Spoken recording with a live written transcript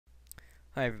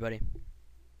Hi everybody.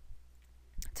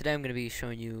 Today I'm going to be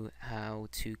showing you how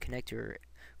to connect your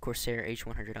Corsair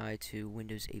H100i to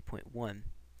Windows 8.1.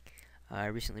 I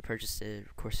recently purchased a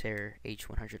Corsair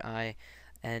H100i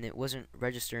and it wasn't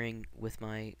registering with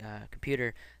my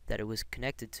computer that it was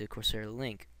connected to Corsair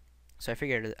Link. So I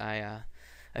figured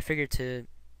to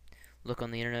look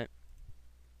on the internet,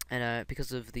 and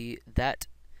because of the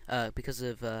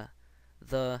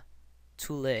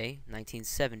Thule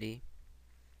 1970,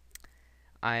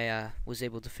 I was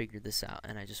able to figure this out,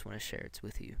 and I just want to share it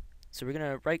with you. So we're going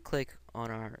to right click on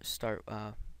our start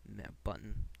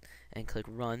button and click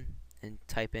run and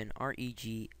type in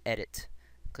reg edit.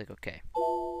 Click OK.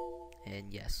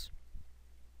 And yes.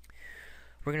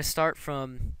 We're going to start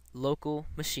from local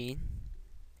machine,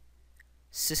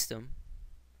 system,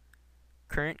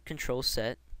 current control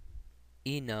set,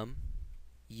 enum,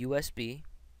 USB,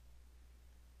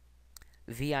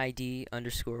 vid_1b,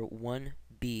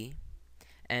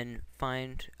 and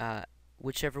find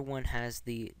whichever one has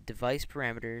the device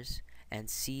parameters and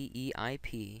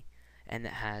CEIP, and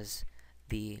that has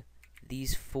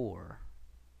these four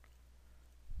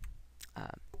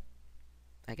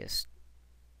I guess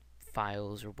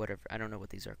files or whatever. I don't know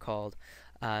what these are called.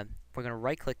 We're going to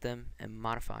right click them and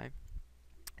modify.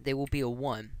 They will be a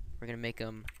 1. We're going to make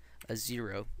them a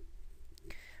 0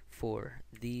 for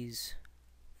these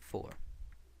 4.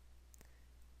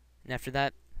 And after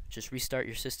that, just restart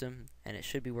your system and it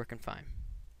should be working fine.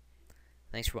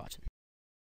 Thanks for watching.